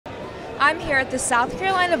I'm here at the South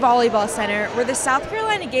Carolina Volleyball Center where the South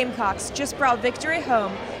Carolina Gamecocks just brought victory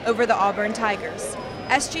home over the Auburn Tigers.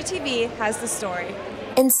 SGTV has the story.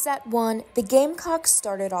 In set one, the Gamecocks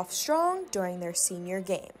started off strong during their senior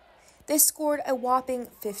game. They scored a whopping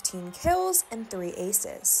 15 kills and 3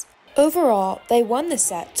 aces. Overall, they won the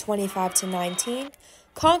set 25-19,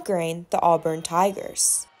 conquering the Auburn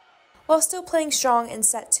Tigers. While still playing strong in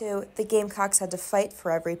set two, the Gamecocks had to fight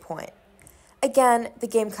for every point. Again, the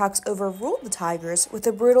Gamecocks overruled the Tigers with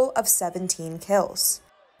a brutal of 17 kills.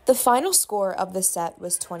 The final score of the set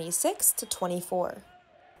was 26-24.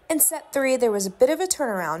 In set three, there was a bit of a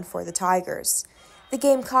turnaround for the Tigers. The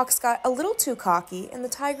Gamecocks got a little too cocky, and the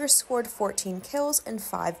Tigers scored 14 kills and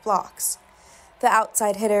 5 blocks. The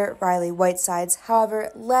outside hitter, Riley Whitesides, however,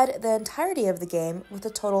 led the entirety of the game with a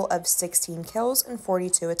total of 16 kills and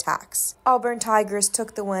 42 attacks. Auburn Tigers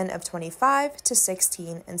took the win of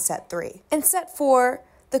 25-16 in set three. In set four,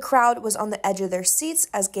 the crowd was on the edge of their seats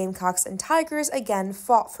as Gamecocks and Tigers again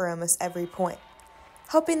fought for almost every point.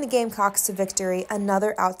 Helping the Gamecocks to victory,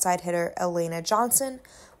 another outside hitter, Elena Johnson,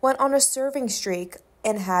 went on a serving streak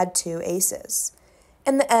and had 2 aces.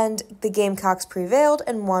 In the end, the Gamecocks prevailed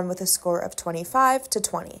and won with a score of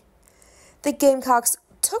 25-20. The Gamecocks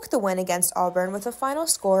took the win against Auburn with a final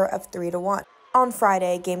score of 3-1. On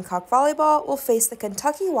Friday, Gamecock Volleyball will face the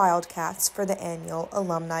Kentucky Wildcats for the annual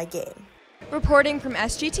alumni game. Reporting from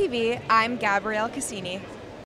SGTV, I'm Gabrielle Cassini.